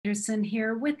Anderson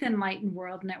here with Enlightened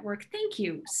World Network. Thank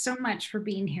you so much for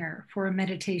being here for a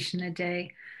meditation a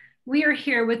day. We are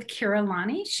here with Keira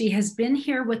Lani. She has been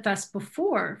here with us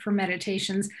before for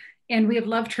meditations, and we have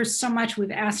loved her so much.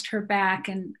 We've asked her back.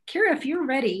 And Keira, if you're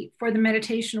ready for the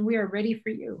meditation, we are ready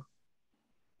for you.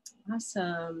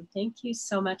 Awesome. Thank you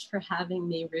so much for having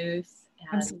me, Ruth.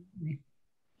 And Absolutely.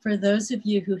 for those of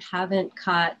you who haven't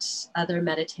caught other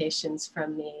meditations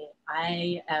from me,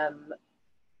 I am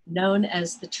known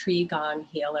as the tree gong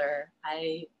healer.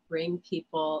 I bring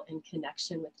people in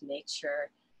connection with nature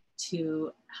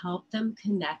to help them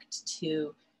connect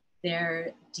to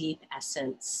their deep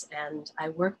essence. And I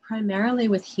work primarily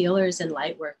with healers and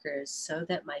light workers so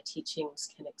that my teachings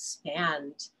can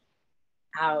expand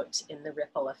out in the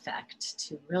ripple effect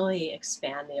to really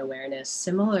expand the awareness,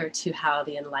 similar to how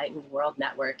the Enlightened World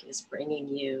Network is bringing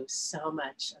you so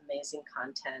much amazing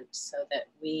content so that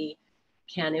we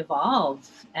can evolve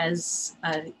as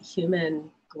a human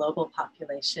global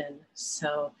population.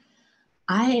 So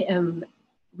I am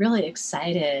really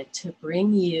excited to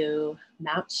bring you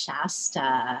Mount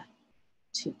Shasta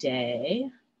today.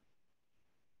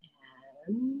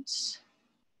 And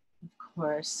of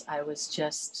course, I was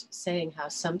just saying how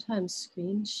sometimes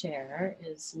screen share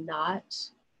is not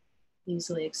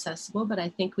easily accessible, but I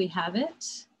think we have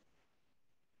it.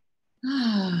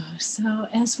 So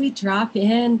as we drop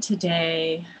in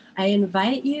today, I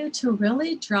invite you to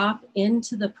really drop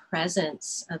into the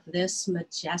presence of this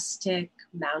majestic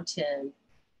mountain.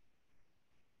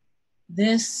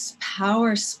 This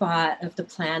power spot of the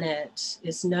planet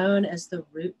is known as the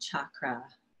root chakra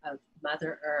of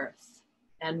Mother Earth.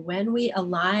 And when we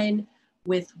align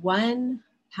with one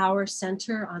power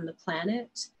center on the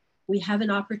planet, we have an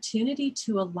opportunity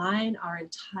to align our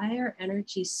entire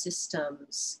energy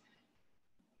systems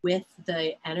with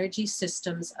the energy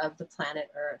systems of the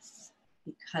planet Earth,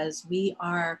 because we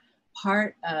are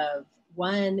part of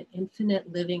one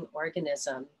infinite living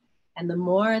organism. And the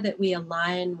more that we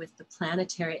align with the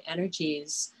planetary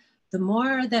energies, the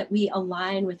more that we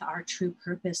align with our true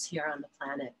purpose here on the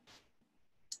planet.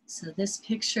 So this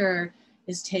picture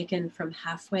is taken from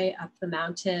halfway up the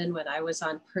mountain when I was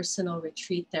on personal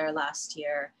retreat there last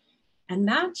year. And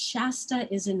Mount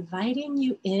Shasta is inviting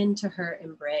you into her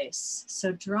embrace.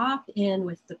 So drop in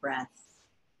with the breath.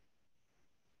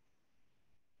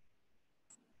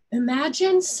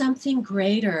 Imagine something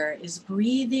greater is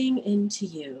breathing into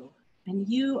you, and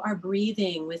you are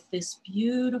breathing with this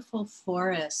beautiful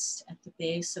forest at the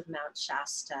base of Mount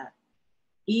Shasta.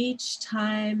 Each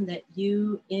time that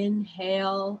you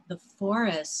inhale, the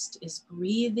forest is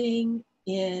breathing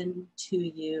into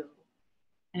you.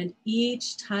 And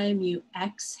each time you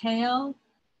exhale,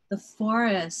 the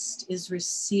forest is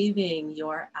receiving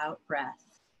your out-breath.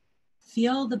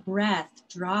 Feel the breath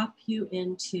drop you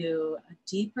into a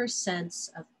deeper sense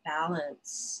of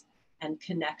balance and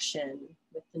connection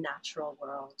with the natural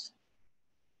world.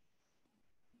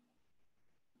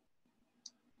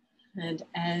 And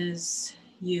as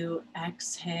you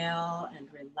exhale and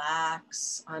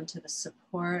relax onto the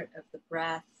support of the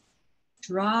breath,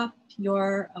 drop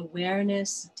your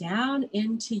awareness down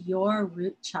into your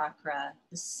root chakra,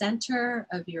 the center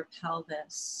of your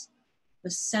pelvis, the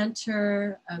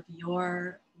center of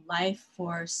your life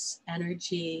force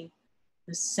energy,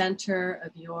 the center of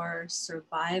your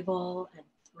survival and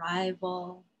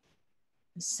thrival,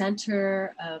 the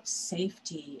center of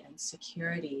safety and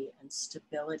security and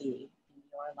stability in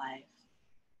your life.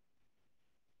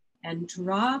 And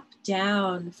drop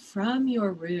down from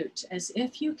your root as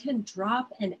if you can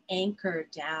drop an anchor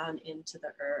down into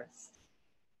the earth.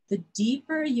 The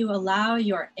deeper you allow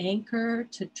your anchor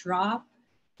to drop,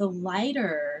 the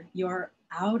lighter your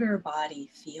outer body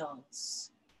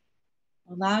feels.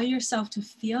 Allow yourself to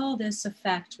feel this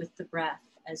effect with the breath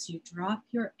as you drop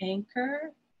your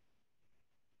anchor.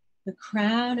 The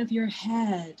crown of your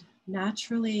head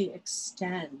naturally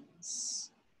extends.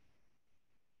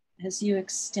 As you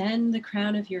extend the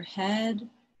crown of your head,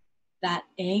 that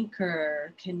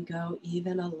anchor can go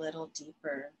even a little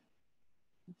deeper.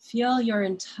 Feel your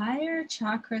entire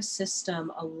chakra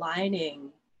system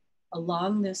aligning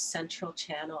along this central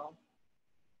channel.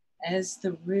 As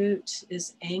the root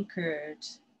is anchored,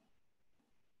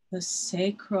 the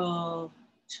sacral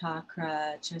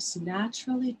chakra just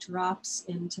naturally drops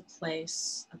into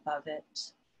place above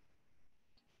it.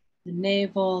 The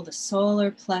navel, the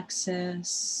solar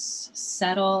plexus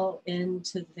settle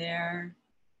into their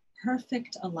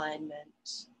perfect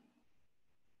alignment.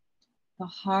 The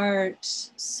heart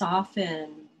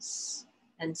softens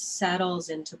and settles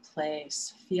into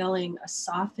place, feeling a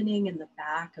softening in the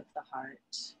back of the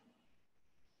heart.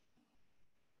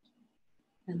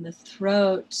 And the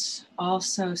throat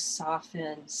also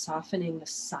softens, softening the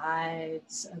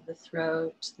sides of the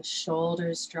throat. The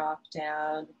shoulders drop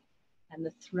down and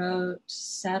the throat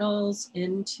settles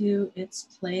into its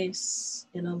place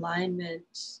in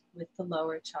alignment with the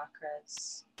lower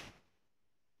chakras.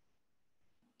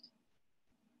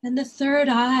 And the third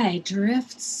eye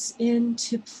drifts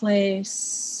into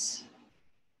place,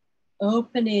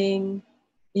 opening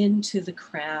into the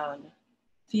crown,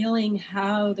 feeling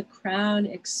how the crown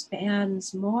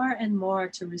expands more and more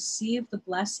to receive the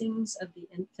blessings of the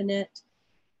infinite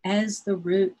as the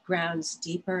root grounds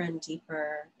deeper and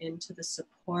deeper into the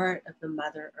support of the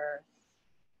Mother Earth.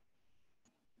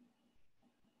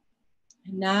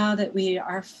 And now that we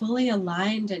are fully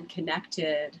aligned and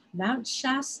connected, Mount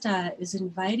Shasta is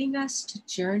inviting us to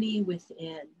journey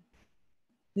within.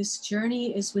 This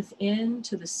journey is within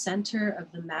to the center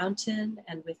of the mountain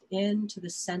and within to the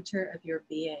center of your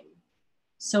being.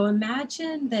 So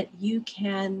imagine that you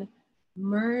can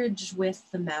merge with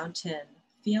the mountain,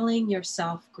 feeling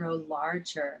yourself grow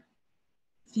larger,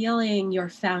 feeling your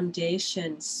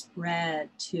foundation spread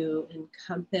to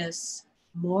encompass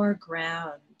more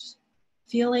ground,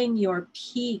 feeling your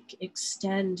peak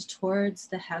extend towards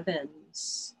the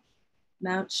heavens.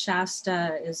 Mount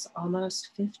Shasta is almost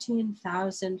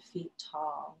 15,000 feet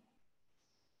tall.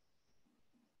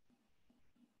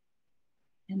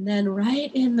 And then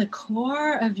right in the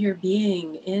core of your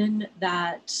being, in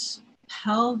that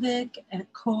pelvic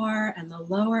core and the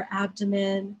lower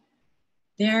abdomen,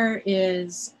 there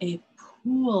is a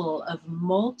pool of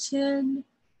molten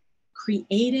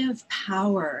creative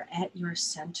power at your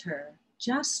center,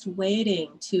 just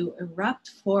waiting to erupt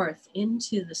forth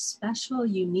into the special,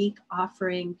 unique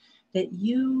offering that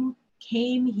you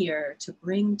came here to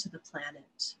bring to the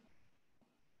planet.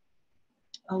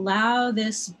 Allow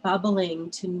this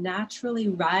bubbling to naturally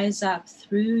rise up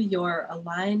through your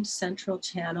aligned central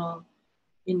channel,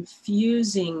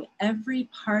 infusing every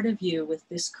part of you with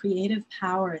this creative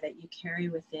power that you carry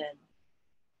within.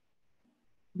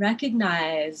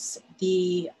 Recognize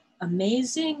the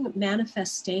amazing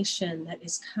manifestation that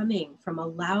is coming from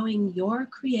allowing your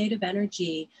creative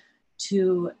energy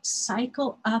to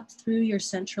cycle up through your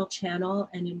central channel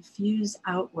and infuse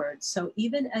outwards. So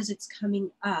even as it's coming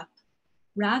up,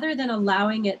 rather than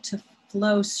allowing it to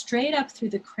flow straight up through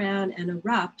the crown and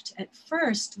erupt, at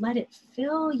first, let it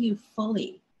fill you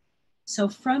fully. So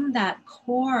from that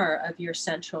core of your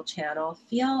central channel,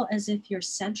 feel as if your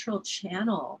central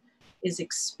channel is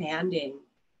expanding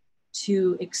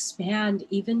to expand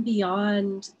even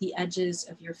beyond the edges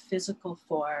of your physical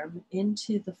form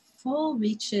into the full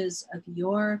reaches of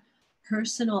your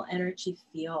personal energy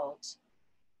field,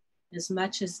 as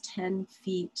much as 10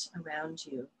 feet around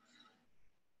you.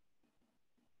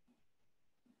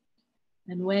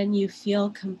 And when you feel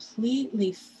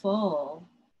completely full,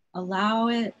 allow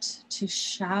it to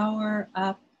shower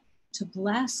up, to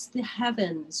bless the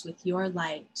heavens with your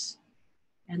light,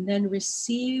 and then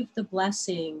receive the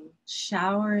blessing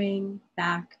showering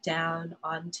back down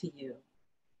onto you.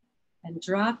 And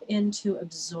drop into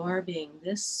absorbing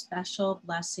this special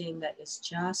blessing that is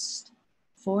just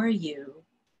for you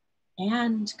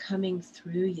and coming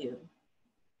through you.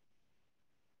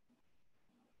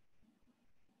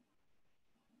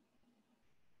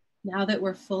 Now that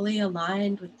we're fully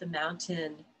aligned with the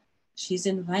mountain, she's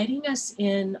inviting us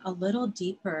in a little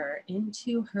deeper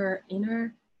into her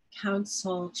inner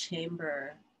council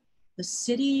chamber, the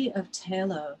city of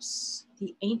Telos,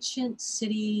 the ancient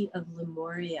city of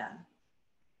Lemuria.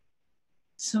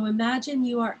 So imagine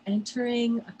you are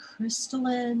entering a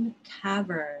crystalline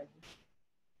cavern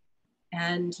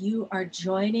and you are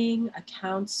joining a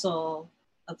council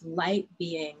of light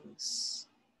beings.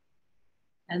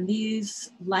 And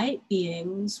these light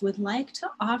beings would like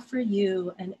to offer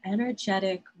you an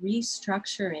energetic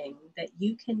restructuring that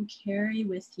you can carry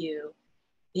with you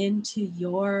into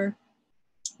your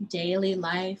daily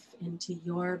life, into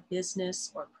your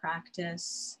business or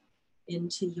practice,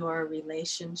 into your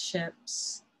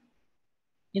relationships.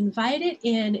 Invite it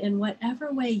in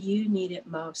whatever way you need it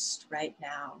most right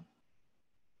now.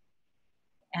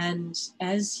 And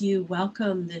as you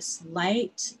welcome this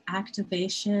light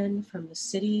activation from the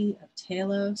city of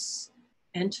Telos,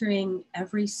 entering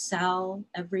every cell,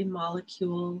 every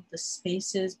molecule, the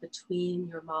spaces between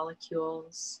your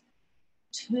molecules,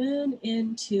 tune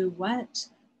into what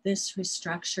this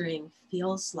restructuring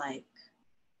feels like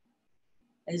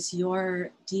as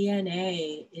your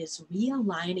DNA is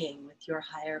realigning with your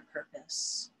higher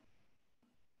purpose.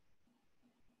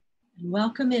 And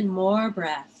welcome in more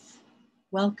breath.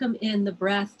 Welcome in the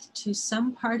breath to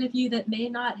some part of you that may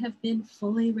not have been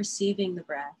fully receiving the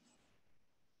breath.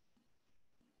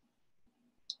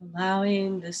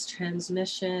 Allowing this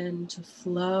transmission to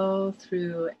flow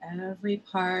through every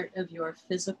part of your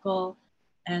physical,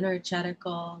 energetic,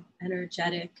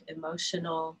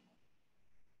 emotional,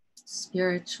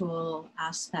 spiritual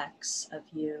aspects of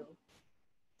you,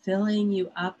 filling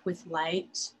you up with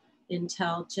light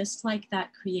until, just like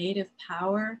that creative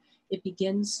power, it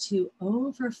begins to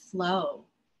overflow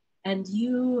and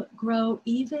you grow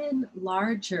even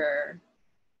larger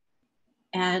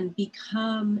and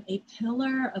become a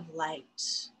pillar of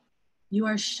light. You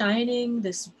are shining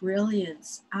this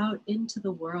brilliance out into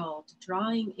the world,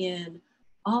 drawing in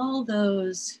all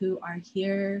those who are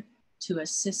here to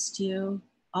assist you,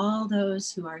 all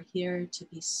those who are here to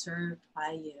be served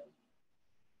by you.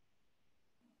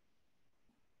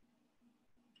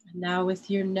 And now with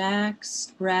your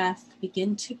next breath,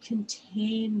 begin to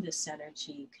contain this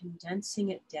energy, condensing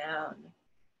it down,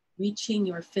 reaching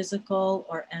your physical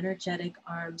or energetic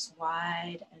arms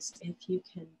wide as if you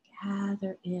can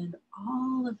gather in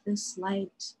all of this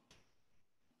light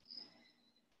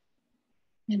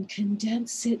and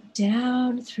condense it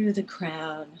down through the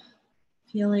crown,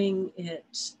 feeling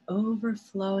it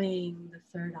overflowing the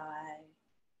third eye,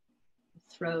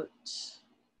 the throat,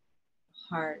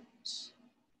 the heart,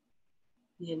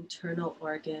 the internal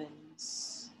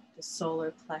organs, the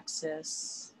solar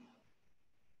plexus,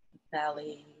 the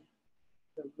belly,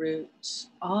 the root,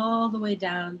 all the way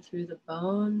down through the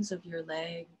bones of your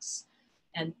legs,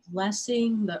 and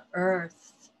blessing the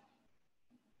earth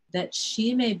that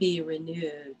she may be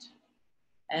renewed,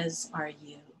 as are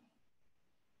you.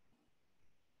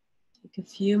 Take a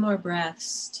few more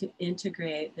breaths to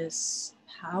integrate this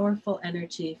powerful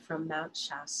energy from Mount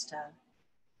Shasta.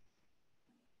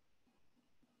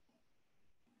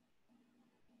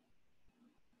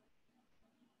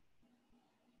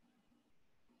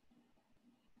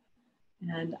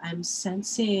 And I'm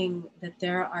sensing that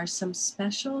there are some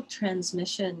special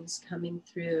transmissions coming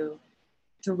through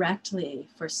directly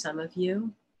for some of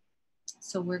you.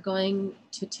 So we're going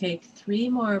to take 3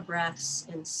 more breaths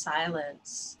in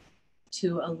silence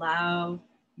to allow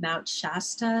Mount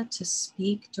Shasta to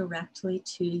speak directly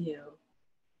to you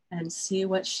and see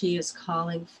what she is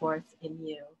calling forth in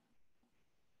you.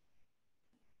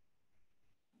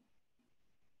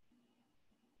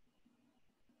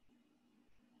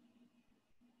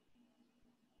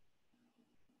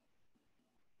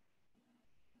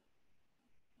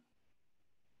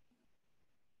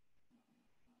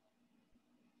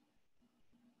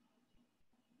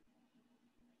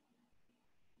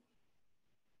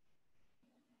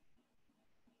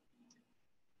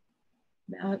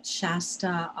 Mount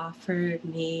Shasta offered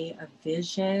me a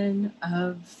vision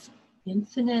of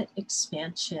infinite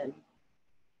expansion.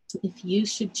 If you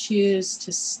should choose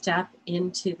to step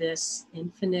into this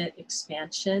infinite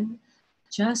expansion,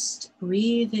 just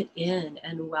breathe it in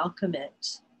and welcome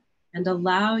it, and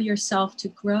allow yourself to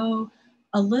grow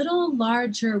a little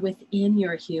larger within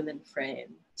your human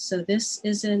frame. So this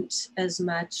isn't as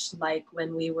much like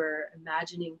when we were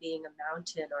imagining being a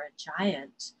mountain or a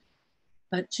giant,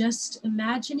 but just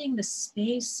imagining the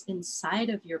space inside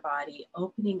of your body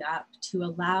opening up to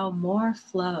allow more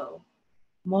flow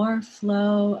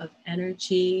of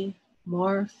energy,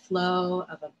 more flow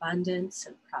of abundance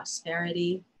and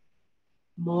prosperity,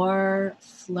 more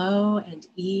flow and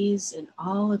ease in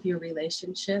all of your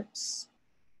relationships,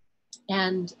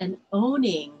 and an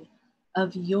owning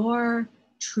of your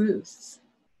truth,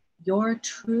 your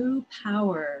true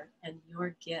power and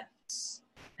your gifts.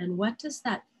 And what does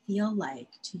that feel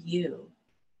like to you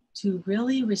to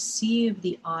really receive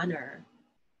the honor?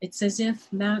 It's as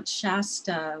if Mount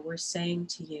Shasta were saying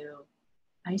to you,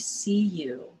 I see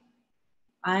you,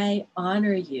 I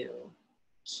honor you,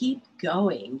 keep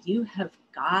going, you have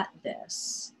got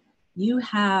this. You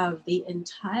have the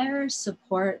entire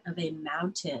support of a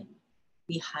mountain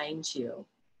behind you.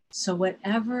 So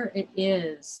whatever it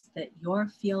is that you're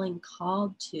feeling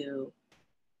called to,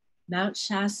 Mount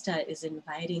Shasta is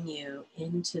inviting you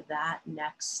into that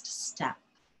next step.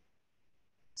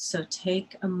 So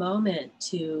take a moment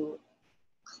to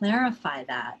clarify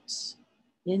that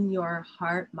in your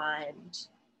heart mind.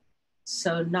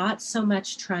 So not so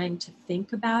much trying to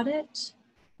think about it,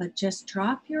 but just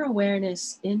drop your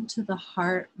awareness into the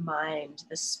heart mind,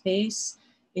 the space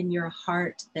in your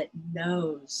heart that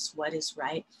knows what is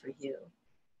right for you.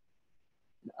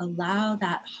 Allow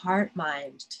that heart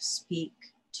mind to speak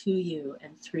to you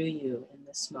and through you in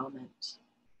this moment.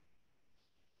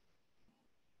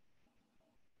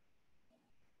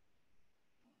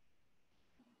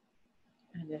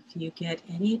 And if you get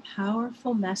any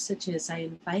powerful messages, I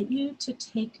invite you to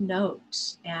take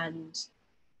note and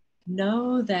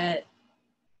know that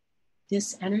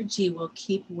this energy will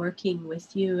keep working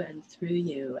with you and through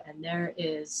you. And there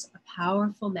is a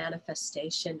powerful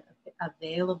manifestation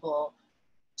available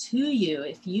to you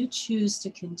if you choose to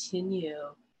continue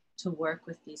to work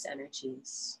with these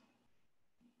energies.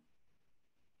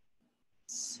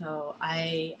 So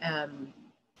I am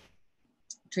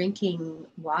drinking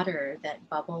water that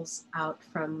bubbles out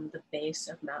from the base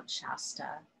of Mount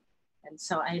Shasta. And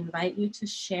so I invite you to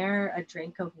share a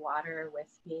drink of water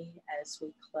with me as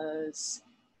we close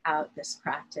out this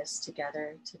practice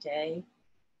together today,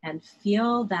 and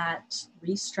feel that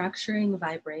restructuring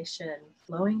vibration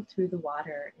flowing through the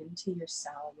water into your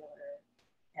cellular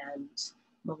and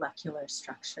molecular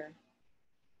structure.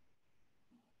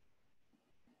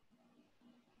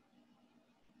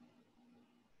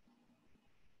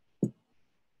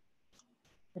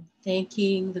 And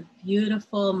thanking the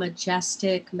beautiful,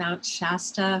 majestic Mount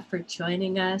Shasta for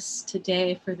joining us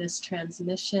today for this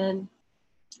transmission,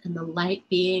 and the light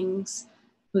beings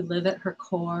who live at her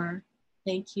core.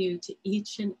 Thank you to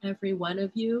each and every one of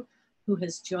you who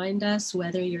has joined us,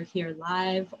 whether you're here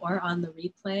live or on the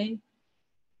replay.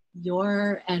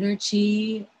 Your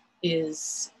energy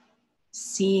is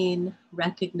seen,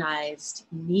 recognized,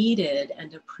 needed,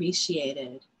 and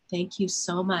appreciated. Thank you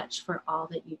so much for all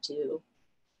that you do.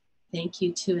 Thank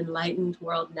you to Enlightened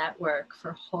World Network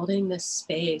for holding this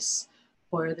space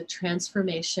for the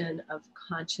transformation of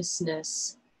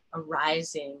consciousness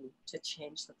arising to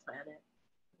change the planet.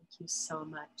 Thank you so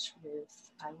much,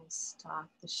 Ruth. I will stop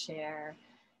the share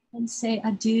and say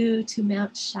adieu to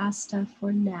Mount Shasta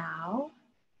for now.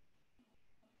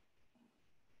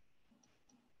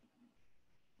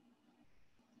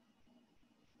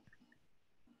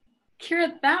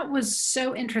 Keira, that was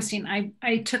so interesting.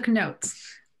 I took notes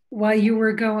while you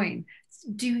were going.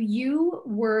 Do you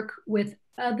work with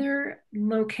other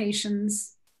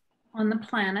locations on the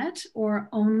planet or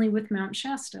only with Mount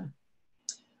Shasta?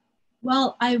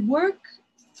 Well, I work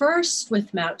first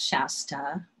with Mount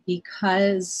Shasta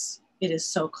because it is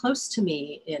so close to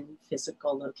me in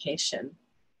physical location.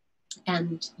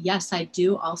 And yes, I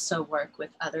do also work with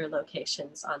other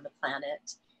locations on the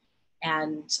planet.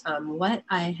 And what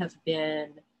I have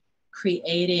been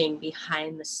creating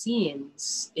behind the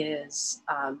scenes is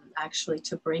actually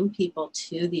to bring people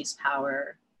to these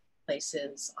power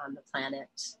places on the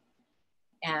planet.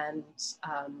 And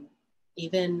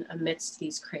even amidst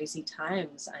these crazy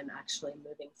times, I'm actually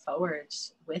moving forward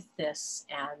with this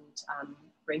and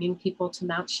bringing people to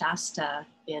Mount Shasta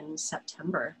in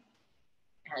September.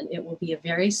 And it will be a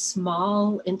very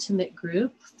small, intimate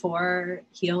group for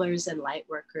healers and light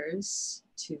workers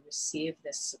to receive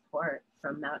this support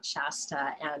from Mount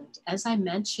Shasta. And as I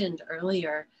mentioned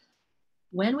earlier,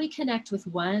 when we connect with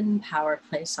one power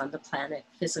place on the planet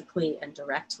physically and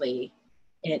directly,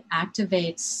 it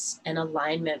activates an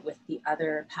alignment with the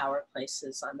other power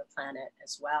places on the planet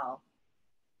as well.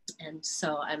 And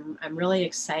so I'm really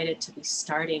excited to be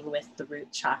starting with the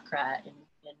root chakra in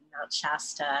Mount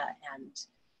Shasta and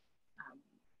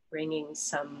bringing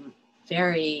some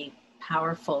very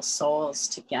powerful souls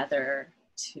together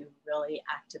to really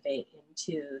activate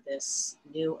into this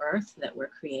new earth that we're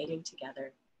creating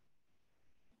together.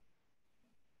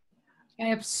 I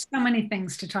have so many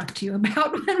things to talk to you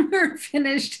about when we're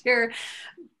finished here.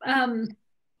 I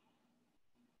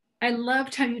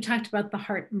loved how you talked about the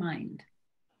heart mind,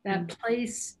 that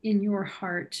place in your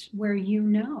heart where you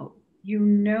know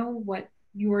what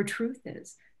your truth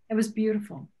is. That was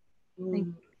beautiful. Thank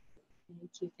you.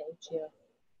 Thank you. Thank you. Yeah.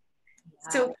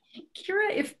 So,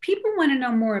 Keira, if people want to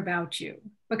know more about you,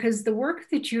 because the work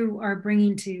that you are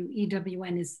bringing to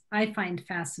EWN is, I find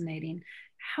fascinating.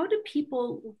 How do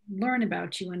people learn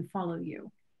about you and follow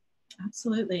you?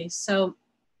 Absolutely. So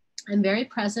I'm very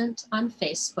present on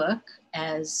Facebook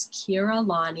as Keira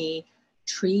Lani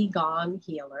Tree Gong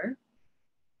Healer.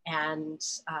 And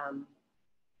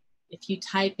if you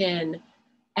type in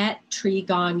 @Tree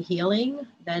Gong Healing,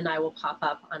 then I will pop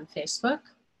up on Facebook.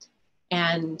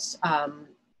 And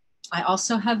I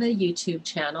also have a YouTube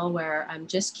channel where I'm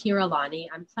just Keira Lani.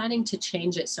 I'm planning to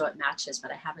change it so it matches,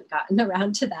 but I haven't gotten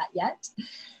around to that yet.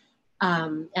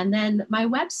 And then my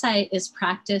website is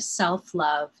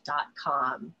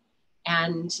practiceselflove.com.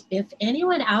 And if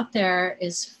anyone out there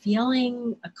is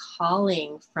feeling a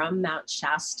calling from Mount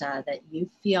Shasta, that you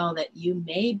feel that you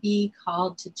may be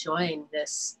called to join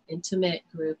this intimate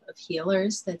group of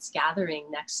healers that's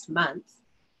gathering next month,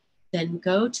 then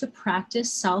go to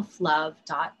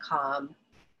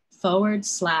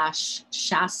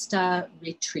practiceselflove.com/Shasta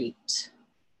retreat.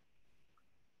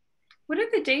 What are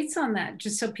the dates on that,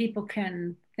 just so people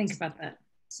can think about that?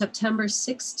 September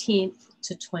 16th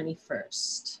to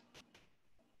 21st.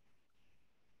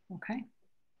 Okay.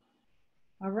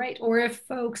 All right. Or if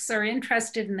folks are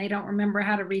interested and they don't remember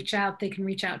how to reach out, they can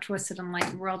reach out to us at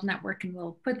Enlightened World Network and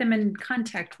we'll put them in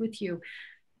contact with you.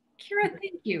 Keira,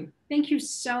 thank you. Thank you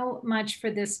so much for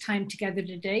this time together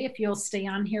today. If you'll stay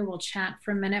on here, we'll chat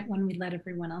for a minute when we let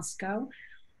everyone else go.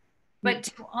 But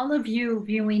to all of you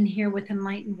viewing here with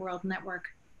Enlightened World Network,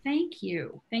 thank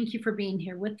you. Thank you for being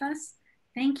here with us.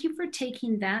 Thank you for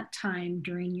taking that time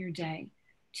during your day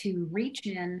to reach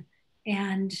in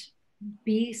and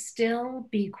be still,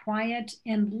 be quiet,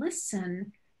 and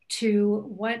listen to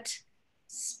what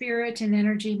spirit and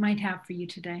energy might have for you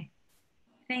today.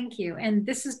 Thank you. And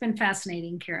this has been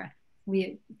fascinating, Keira.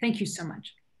 We thank you so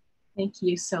much. Thank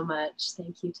you so much.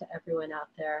 Thank you to everyone out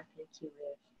there. Thank you,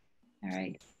 Liv. All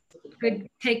right. Good.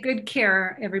 Take good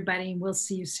care, everybody. We'll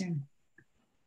see you soon.